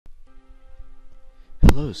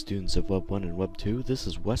Hello students of Web 1 and Web 2, this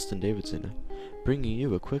is Weston Davidson, bringing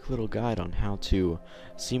you a quick little guide on how to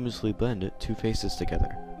seamlessly blend two faces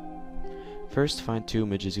together. First, find two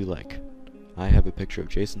images you like. I have a picture of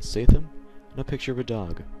Jason Statham and a picture of a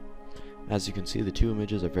dog. As you can see, the two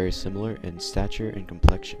images are very similar in stature and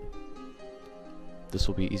complexion. This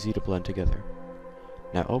will be easy to blend together.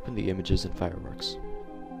 Now open the images in Fireworks.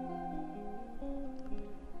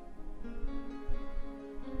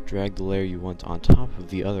 Drag the layer you want on top of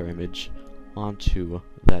the other image onto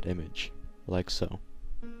that image, like so.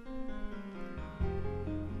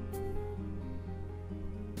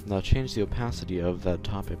 Now change the opacity of that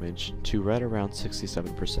top image to right around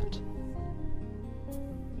 67%.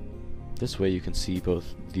 This way you can see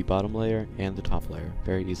both the bottom layer and the top layer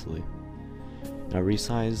very easily. Now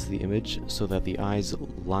resize the image so that the eyes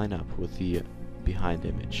line up with the behind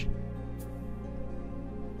image.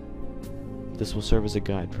 This will serve as a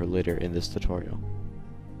guide for later in this tutorial.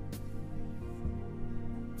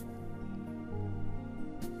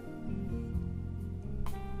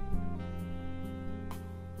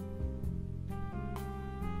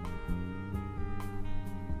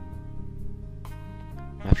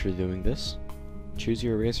 After doing this, choose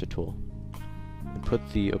your eraser tool and put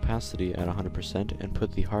the opacity at 100% and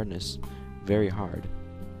put the hardness very hard,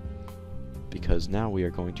 because now we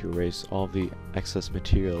are going to erase all the excess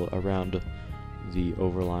material around the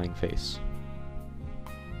overlying face.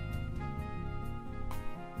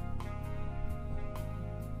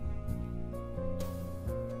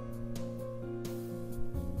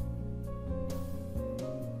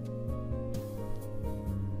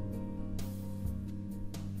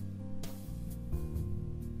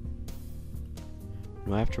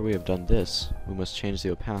 Now after we have done this, we must change the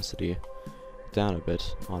opacity down a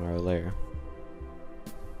bit on our layer.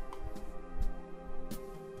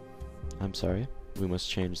 We must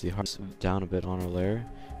change the hardness down a bit on our layer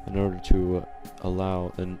in order to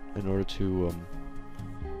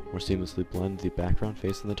more seamlessly blend the background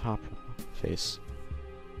face and the top face.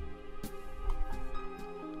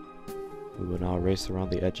 We will now erase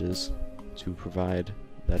around the edges to provide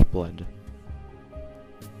that blend.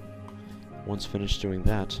 Once finished doing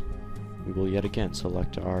that, we will yet again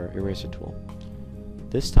select our eraser tool.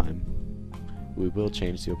 This time, we will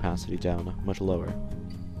change the opacity down much lower.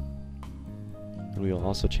 And we will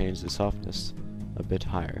also change the softness a bit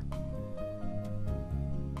higher.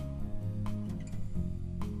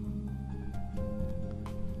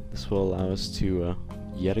 This will allow us to,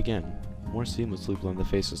 yet again, more seamlessly blend the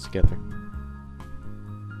faces together.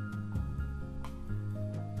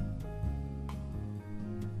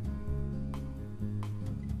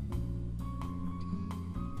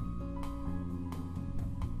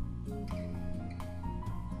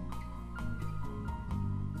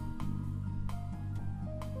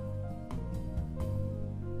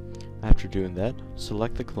 After doing that,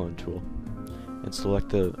 select the clone tool and select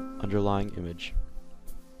the underlying image.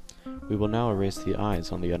 We will now erase the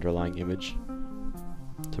eyes on the underlying image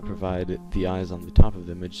to provide the eyes on the top of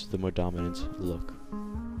the image the more dominant look.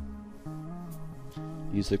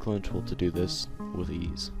 Use the clone tool to do this with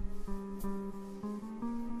ease.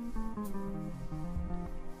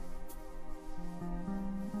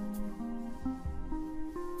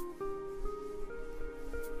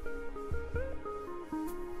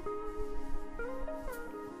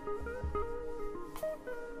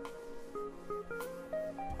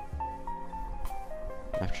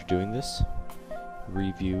 After doing this,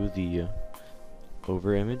 review the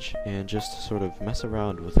over image and just sort of mess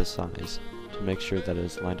around with the size to make sure that it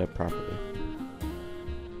is lined up properly.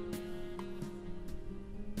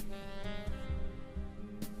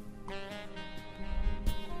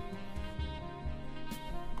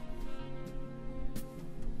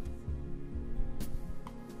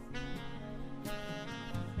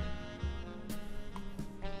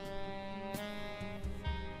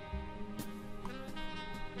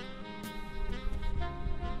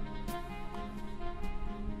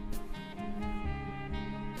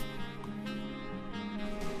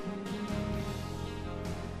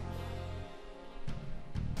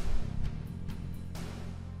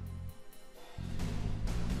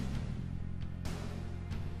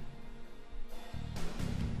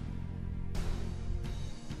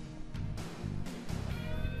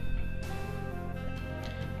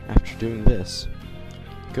 After doing this,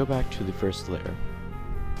 go back to the first layer.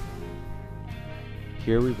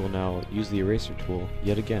 Here we will now use the eraser tool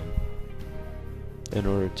yet again in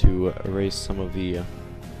order to erase some of the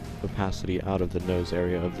opacity out of the nose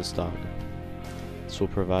area of this dog. This will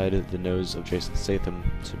provide the nose of Jason Statham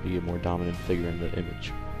to be a more dominant figure in the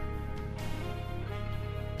image.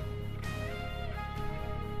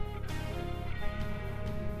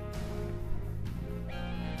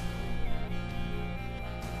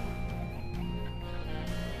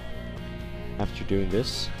 After doing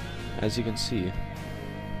this, as you can see,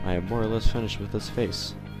 I am more or less finished with this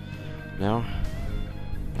face. Now,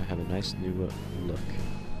 I have a nice new look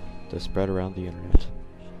to spread around the internet.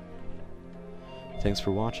 Thanks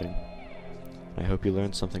for watching. I hope you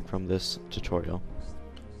learned something from this tutorial.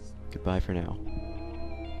 Goodbye for now.